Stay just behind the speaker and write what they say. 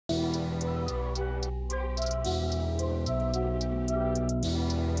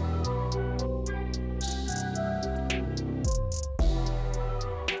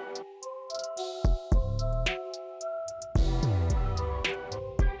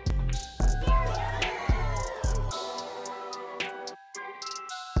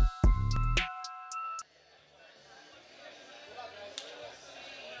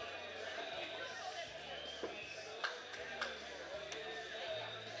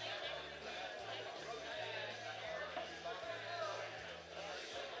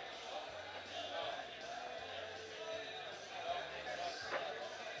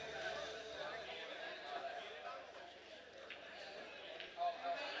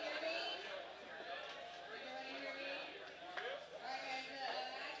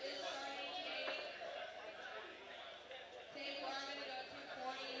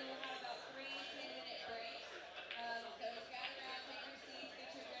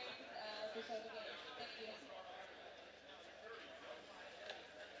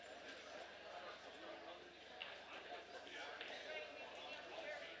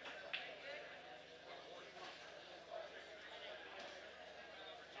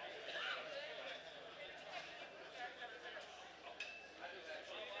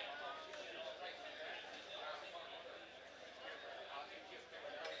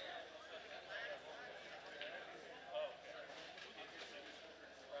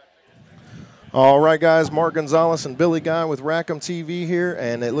All right, guys, Mark Gonzalez and Billy Guy with Rackham TV here,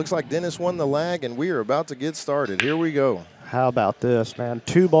 and it looks like Dennis won the lag, and we are about to get started. Here we go. How about this, man?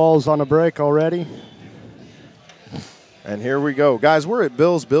 2 balls on a break already. And here we go. Guys, we're at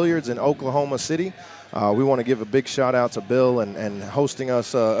Bill's Billiards in Oklahoma City. We want to give a big shout out to Bill and hosting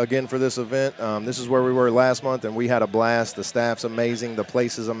us again for this event. This is where we were last month, and we had a blast. The staff's amazing. The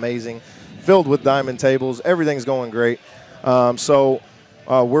place is amazing, filled with diamond tables. Everything's going great.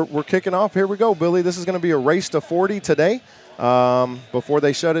 We're kicking off. Here we go, Billy. This is going to be a race to 40 today before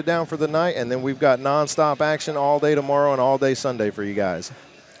they shut it down for the night, and then we've got nonstop action all day tomorrow and all day Sunday for you guys.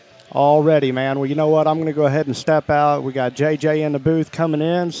 Already, man. Well, you know what? I'm going to go ahead and step out. We got JJ in the booth coming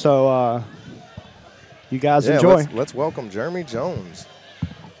in, so you guys enjoy. Let's welcome Jeremy Jones.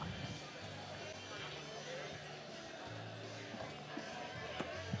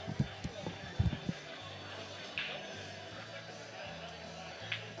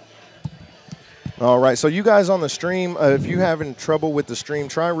 All right, so you guys on the stream, if you're having trouble with the stream,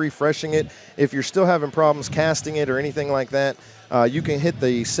 try refreshing it. If you're still having problems casting it or anything like that, you can hit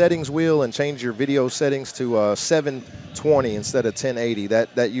the settings wheel and change your video settings to 720 instead of 1080.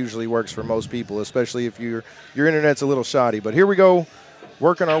 That usually works for most people, especially if your internet's a little shoddy. But here we go,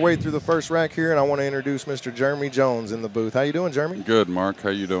 working our way through the first rack here, and I want to introduce Mr. Jeremy Jones in the booth. How you doing, Jeremy? Good, Mark. How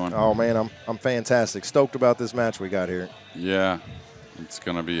you doing? Oh, man, I'm fantastic. Stoked about this match we got here. Yeah, it's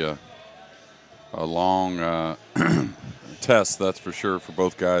going to be a long test, that's for sure, for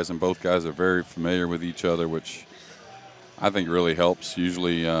both guys, and both guys are very familiar with each other, which I think really helps.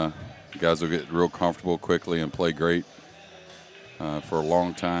 Usually guys will get real comfortable quickly and play great for a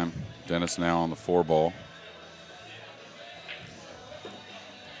long time. Dennis now on the 4-ball.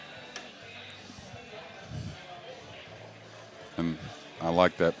 And I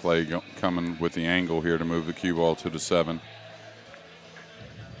like that play coming with the angle here to move the cue ball to the 7.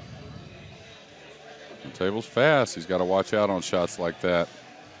 The table's fast. He's got to watch out on shots like that.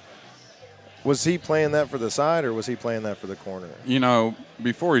 Was he playing that for the side, or was he playing that for the corner? You know,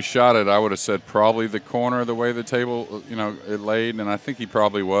 before he shot it, I would have said probably the corner, the way the table, it laid, and I think he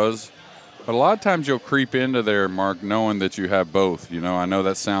probably was. But a lot of times you'll creep into there, Mark, knowing that you have both. I know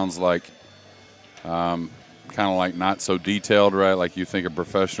that sounds like kind of like not so detailed, right? Like you think a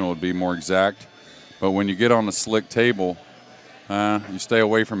professional would be more exact. But when you get on a slick table, you stay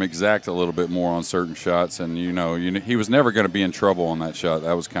away from exact a little bit more on certain shots, and he was never going to be in trouble on that shot.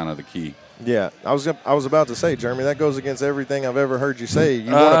 That was kind of the key. Yeah, I was about to say, Jeremy, that goes against everything I've ever heard you say.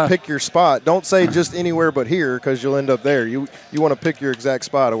 You want to pick your spot. Don't say just anywhere but here, because you'll end up there. You want to pick your exact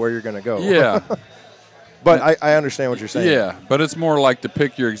spot of where you're going to go. Yeah. But I understand what you're saying. Yeah, but it's more like to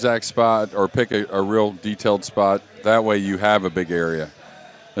pick your exact spot or pick a real detailed spot. That way you have a big area.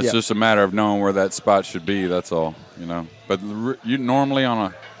 It's just a matter of knowing where that spot should be, that's all, But you normally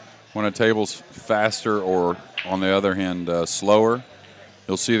when a table's faster or, on the other hand, slower,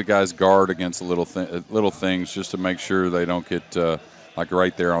 you'll see the guys guard against little things just to make sure they don't get like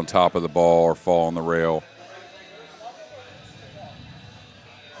right there on top of the ball or fall on the rail.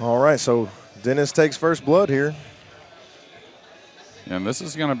 All right, so Dennis takes first blood here. And this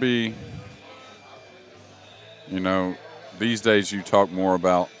is going to be, these days you talk more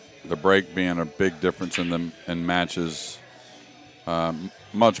about the break being a big difference in matches,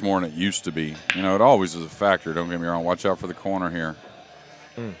 much more than it used to be. It always is a factor, don't get me wrong. Watch out for the corner here.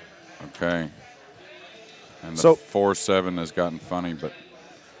 Okay. And the 4-7 has gotten funny, but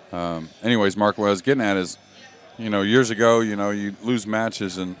anyways, Mark, what I was getting at is, years ago, you lose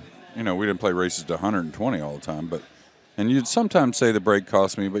matches, and, we didn't play races to 120 all the time, and you'd sometimes say the break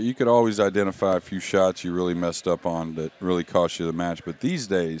cost me, but you could always identify a few shots you really messed up on that really cost you the match. But these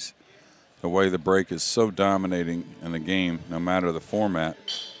days, the way the break is so dominating in the game, no matter the format,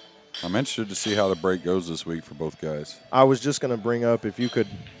 I'm interested to see how the break goes this week for both guys. I was just going to bring up, if you could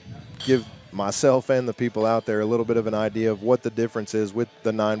give myself and the people out there a little bit of an idea of what the difference is with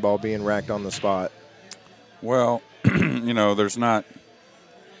the 9-ball being racked on the spot. Well, there's not,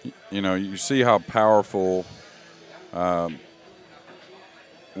 you see how powerful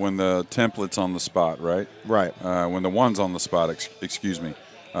when the template's on the spot, right? Right. When the one's on the spot, excuse me,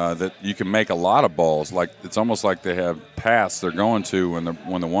 that you can make a lot of balls. Like it's almost like they have paths they're going to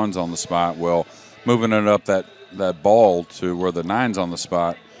when the one's on the spot. Well, moving it up that ball to where the 9's on the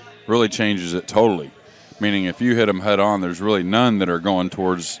spot really changes it totally. Meaning if you hit them head on, there's really none that are going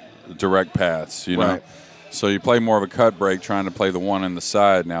towards direct paths, Right. So you play more of a cut break trying to play the one in the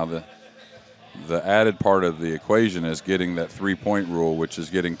side. Now the added part of the equation is getting that 3-point rule, which is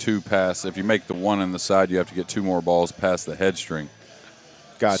getting 2 past. If you make the one in the side, you have to get 2 more balls past the head string.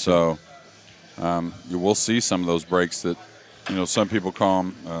 Gotcha. So you will see some of those breaks that, some people call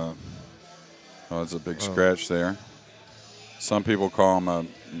them Oh, it's a big scratch there. Some people call them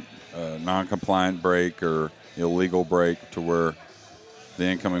a non-compliant break or illegal break, to where the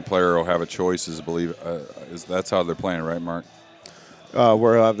incoming player will have a choice. That's how they're playing, right, Mark?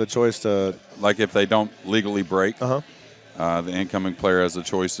 Where he'll have the choice to, like, if they don't legally break, the incoming player has a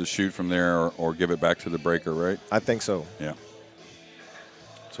choice to shoot from there or give it back to the breaker, right? I think so. Yeah.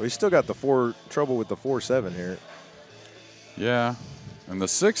 So he's still got the trouble with the 4-7 here. Yeah, and the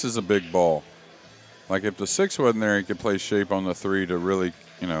 6 is a big ball. Like, if the 6 wasn't there, he could play shape on the 3 to really,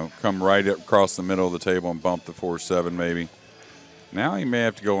 come right across the middle of the table and bump the 4-7 maybe. Now he may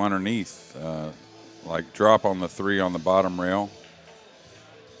have to go underneath, like drop on the 3 on the bottom rail.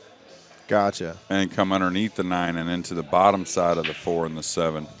 Gotcha. And come underneath the 9 and into the bottom side of the 4 and the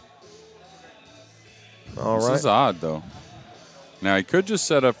 7. All right. This is odd, though. Now, he could just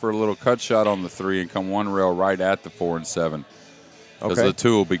set up for a little cut shot on the 3 and come one rail right at the 4 and 7. Because the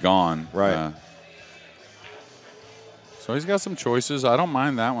 2 will be gone. Right. So he's got some choices. I don't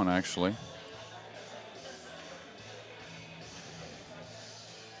mind that one, actually.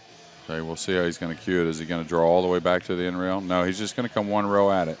 Okay, we'll see how he's going to cue it. Is he going to draw all the way back to the end rail? No, he's just going to come one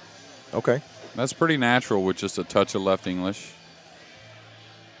row at it. Okay. That's pretty natural with just a touch of left English.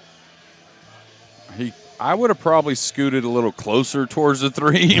 I would have probably scooted a little closer towards the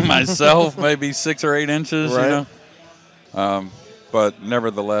 3 myself, maybe 6 or 8 inches, right. But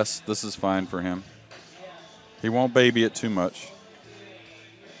nevertheless, this is fine for him. He won't baby it too much.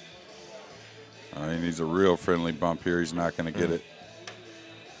 He needs a real friendly bump here. He's not going to get it.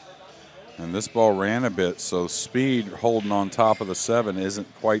 And this ball ran a bit, so speed holding on top of the 7 isn't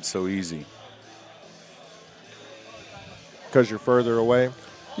quite so easy. Because you're further away?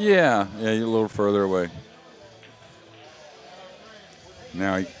 Yeah, you're a little further away.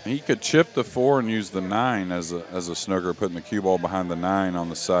 Now, he could chip the 4 and use the 9 as a snooker, putting the cue ball behind the 9 on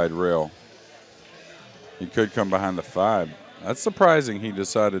the side rail. He could come behind the 5. That's surprising he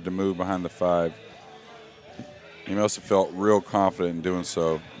decided to move behind the 5. He must have felt real confident in doing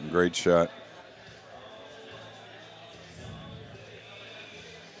so. Great shot.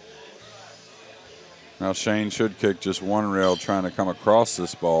 Now Shane should kick just one rail, trying to come across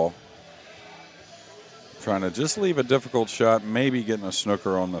this ball. Trying to just leave a difficult shot, maybe getting a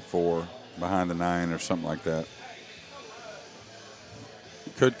snooker on the 4 behind the 9 or something like that.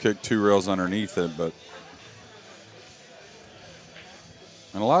 He could kick 2 rails underneath it, but...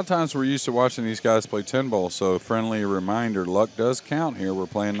 And a lot of times we're used to watching these guys play 10 ball, so friendly reminder, luck does count here. We're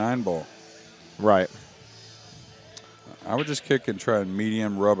playing 9 ball. Right. I would just kick and try and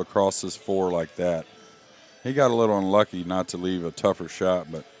medium rub across this 4 like that. He got a little unlucky not to leave a tougher shot,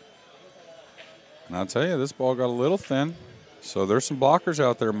 but... And I'll tell you, this ball got a little thin. So there's some blockers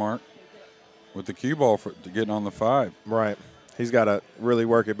out there, Mark, with the cue ball to getting on the 5. Right. He's got to really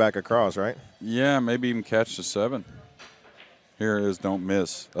work it back across, right? Yeah, maybe even catch the 7. Here it is, don't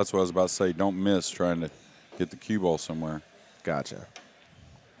miss. That's what I was about to say. Don't miss trying to get the cue ball somewhere. Gotcha.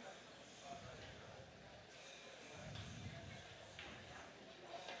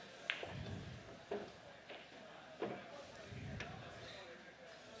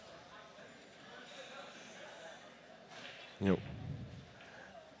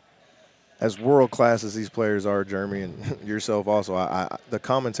 As world class as these players are, Jeremy, and yourself also, the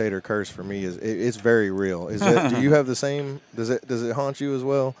commentator curse for me it's very real. Do you have the same? Does it haunt you as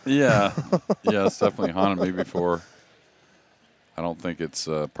well? Yeah, it's definitely haunted me before. I don't think it's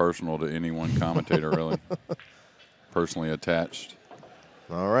personal to any one commentator, really. Personally attached.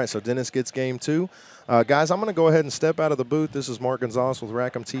 All right, so Dennis gets game 2. Guys, I'm going to go ahead and step out of the booth. This is Mark Gonzalez with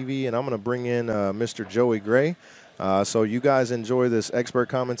Rackham TV, and I'm going to bring in Mr. Joey Gray. So you guys enjoy this expert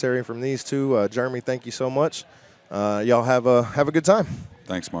commentary from these two. Jeremy, thank you so much. Y'all have a good time.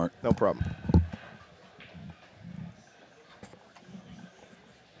 Thanks, Mark. No problem.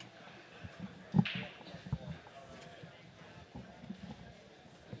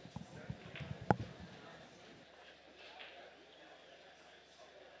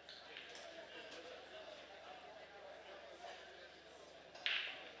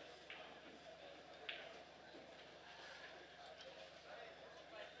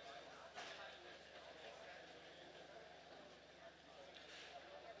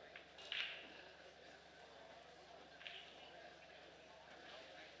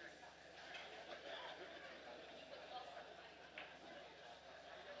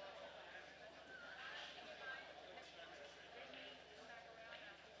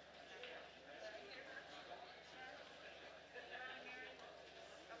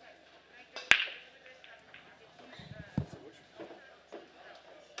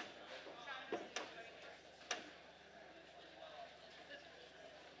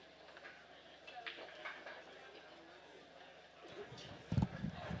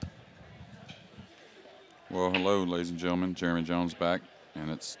 Well, hello, ladies and gentlemen. Jeremy Jones back, and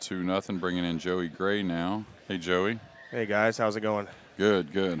it's 2-0, bringing in Joey Gray now. Hey, Joey. Hey, guys. How's it going?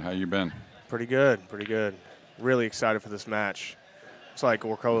 Good, good. How you been? Pretty good, pretty good. Really excited for this match. Looks like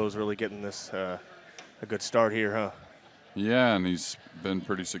Orcollo's really getting this a good start here, huh? Yeah, and he's been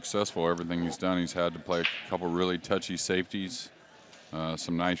pretty successful. Everything he's done, he's had to play a couple really touchy safeties,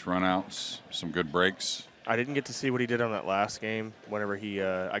 some nice runouts, some good breaks. I didn't get to see what he did on that last game. Whenever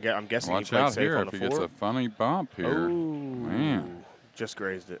I'm guessing Watch he played out safe here on the if he floor. gets a funny bump here. Ooh, Man. just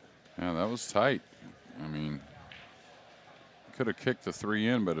grazed it. Yeah, that was tight. I mean, could have kicked the 3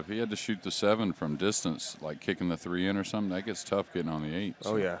 in, but if he had to shoot the 7 from distance, like kicking the 3 in or something, that gets tough getting on the 8.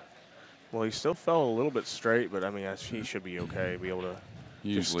 So. Oh, yeah. Well, he still fell a little bit straight, but, I mean, he should be okay. Be able to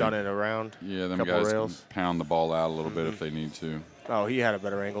just stun it around. Yeah, them couple guys rails. can pound the ball out a little bit if they need to. Oh, he had a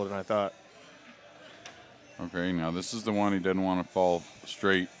better angle than I thought. Okay, now this is the one he didn't want to fall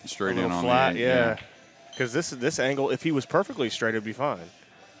straight in on flat, the 8. yeah. Because this angle, if he was perfectly straight, it'd be fine.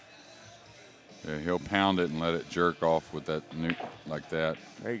 Yeah, he'll pound it and let it jerk off with that like that.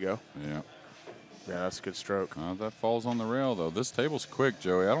 There you go. Yeah. Yeah, that's a good stroke. That falls on the rail though. This table's quick,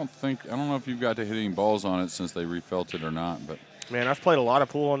 Joey. I don't know if you've got to hit any balls on it since they refelt it or not, but Man, I've played a lot of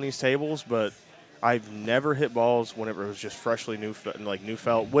pool on these tables, but I've never hit balls whenever it was just freshly new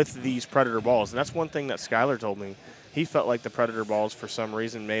felt with these Predator balls. And that's one thing that Skyler told me. He felt like the Predator balls for some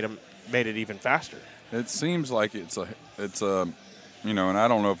reason made it even faster. it seems like it's a and I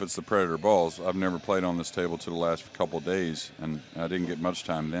don't know if it's the Predator balls. I've never played on this table till the last couple of days, and I didn't get much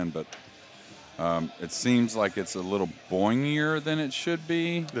time then, but it seems like it's a little boingier than it should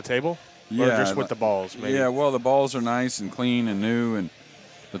be. The table? Yeah. Or just with the balls, maybe? Yeah, well, the balls are nice and clean and new, and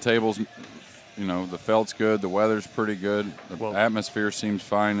the table's, the felt's good, the weather's pretty good, the atmosphere seems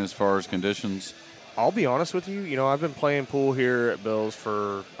fine as far as conditions. I'll be honest with you. I've been playing pool here at Bill's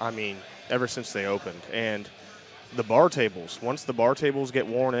ever since they opened. And the bar tables, once the bar tables get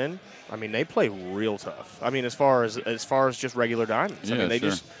worn in, they play real tough. As far as just regular diamonds.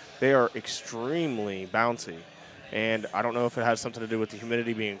 Yeah, they are extremely bouncy. And I don't know if it has something to do with the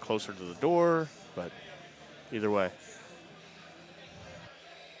humidity being closer to the door, but either way.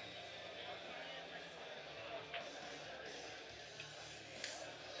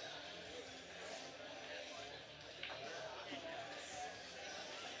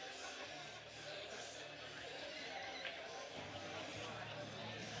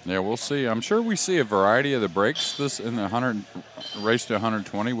 Yeah, we'll see. I'm sure we see a variety of the breaks this in the 100 race to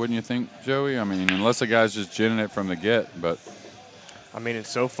 120, wouldn't you think, Joey? Unless the guy's just ginning it from the get, but And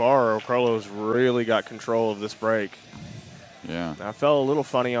so far, Orcollo's really got control of this break. yeah. I felt a little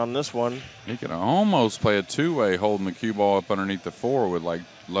funny on this one. He could almost play a two-way holding the cue ball up underneath the 4 with like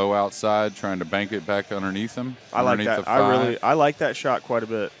low outside trying to bank it back underneath him. I like underneath that. the 5. I like that shot quite a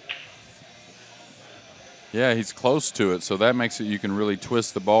bit. Yeah, he's close to it, so that makes it you can really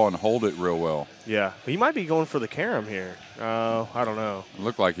twist the ball and hold it real well. Yeah, he might be going for the carom here. I don't know. It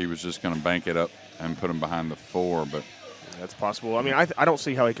looked like he was just going to bank it up and put him behind the 4, but That's possible. I don't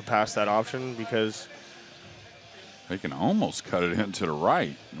see how he could pass that option because he can almost cut it into the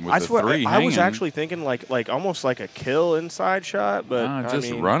right with I the swear 3 I hanging. was actually thinking like almost like a kill inside shot, but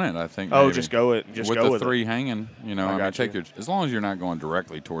just run it. I think. Oh, maybe. just go it. Just with go the with 3 it. hanging. Take your as long as you're not going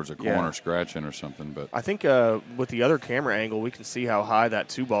directly towards a corner, Yeah. scratching or something. But I think with the other camera angle, we can see how high that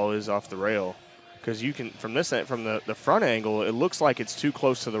 2 ball is off the rail. Because you can from the front angle, it looks like it's too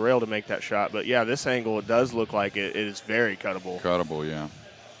close to the rail to make that shot. But yeah, this angle it does look like it is very cuttable. cuttable, yeah.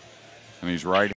 And he's right.